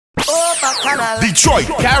Detroit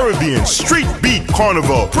Caribbean Street Beat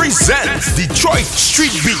Carnival presents Detroit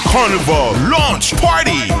Street Beat Carnival Launch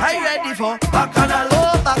Party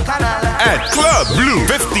at Club Blue,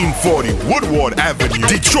 1540 Woodward Avenue,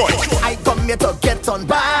 Detroit. I come here to get on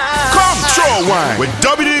by. Come throw wine with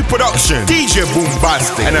WD Production, DJ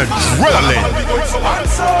BOSTIC, and Adrenaline.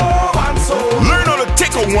 Learn how to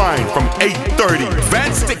take a wine from 8:30.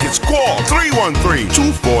 Advance tickets, call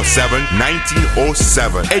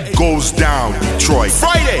 313-247-1907. It goes down, Detroit.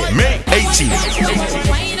 Friday, May 18th.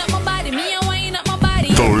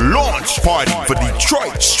 The launch party for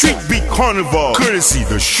Detroit Street Beat Carnival, courtesy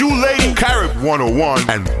the Shoe Lady, Carib 101,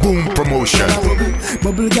 and Boom Promotion.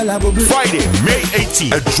 Friday, May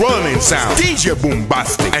 18th, Adrenaline Sound, DJ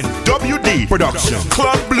BOSTIC, and WD Production,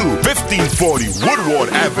 Club Blue, 1540 Woodward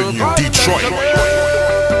Avenue, Detroit.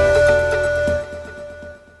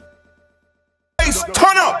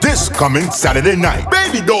 Turn up this coming Saturday night.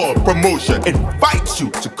 Baby Doll Promotion invites you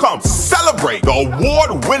to come celebrate the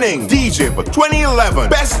award-winning DJ for 2011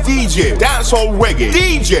 Best DJ Dancehall Reggae,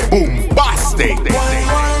 DJ BOSTIC.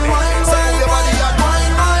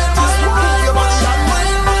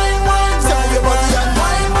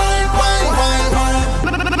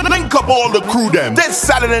 Link up all the crew them this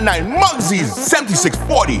Saturday night, Mugsy's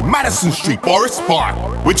 7640 Madison Street, Forest Park,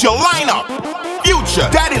 with your lineup: Future,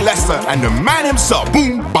 Daddy Lester, and the man himself,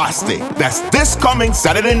 BOSTIC. That's this coming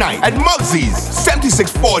Saturday night at Mugsy's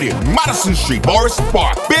 7640 Madison Street, Forest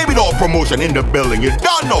Park. Baby Doll Promotion in the building. You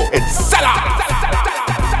don't know, it's set up.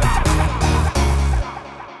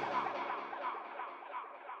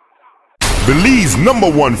 Belize's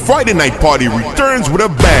 #1 Friday night party returns with a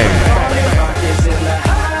bang.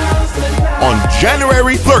 On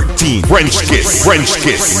January 13th, French Kiss.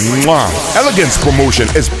 Mwah. Elegance Promotion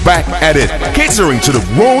is back at it, catering to the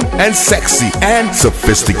grown and sexy and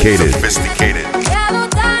sophisticated.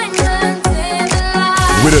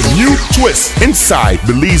 With a new twist inside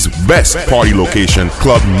Belize's best party location,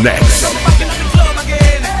 Club Next.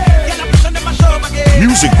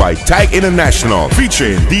 Music by Tag International,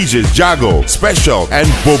 featuring DJs Jago, Special, and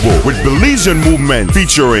Bobo, with Belizean Movement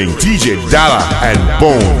featuring DJ Dala and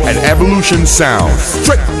Bone, and Evolution Sound.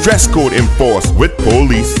 Strict dress code enforced with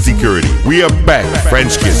police security. We are back.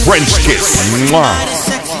 French Kiss. Mwah.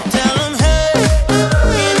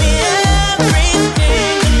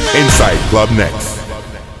 Inside Club Next.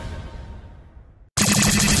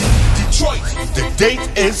 Detroit, the date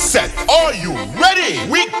is set. Are you ready?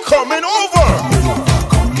 We coming over.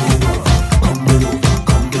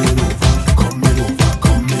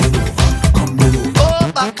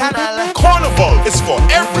 Carnival is for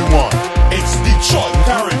everyone. It's Detroit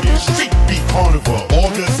Caribbean Street Beat Carnival,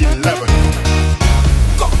 August 11th.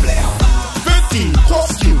 15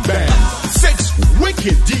 costume bands, 6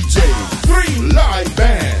 wicked DJs, 3 live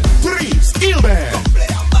bands, 3 steel bands,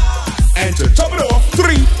 and to top it off,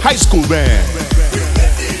 3 high school bands.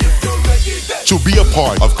 To be a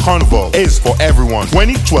part of Carnival is for everyone.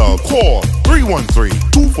 2012, call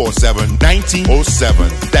 313-247-1907.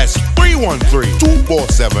 That's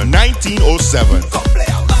 313-247-1907.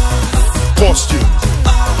 Costumes,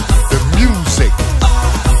 the music,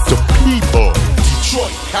 the people.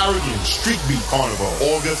 Detroit Caribbean Street Beat Carnival,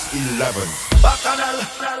 August 11th.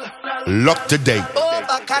 Lock the date.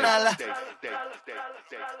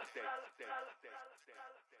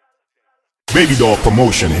 Baby Doll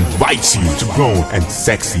Promotion invites you to Grown and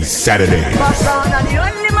Sexy Saturday.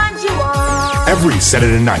 Every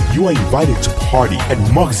Saturday night, you are invited to party at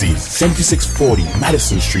Mugsy's 7640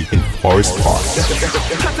 Madison Street in Forest Park,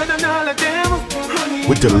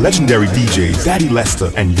 with the legendary DJs Daddy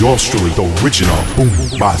Lester and yours truly, the original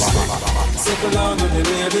BOSTIC.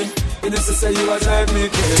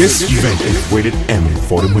 This event is rated M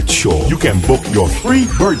for the mature. You can book your free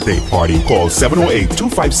birthday party. Call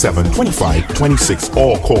 708-257-2526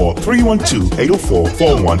 or call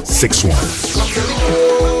 312-804-4161.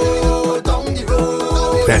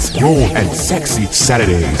 That's Grown and Sexy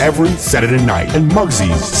Saturdays, every Saturday night at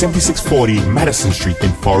Mugsy's 7640 Madison Street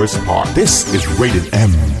in Forest Park. This is rated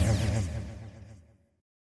M.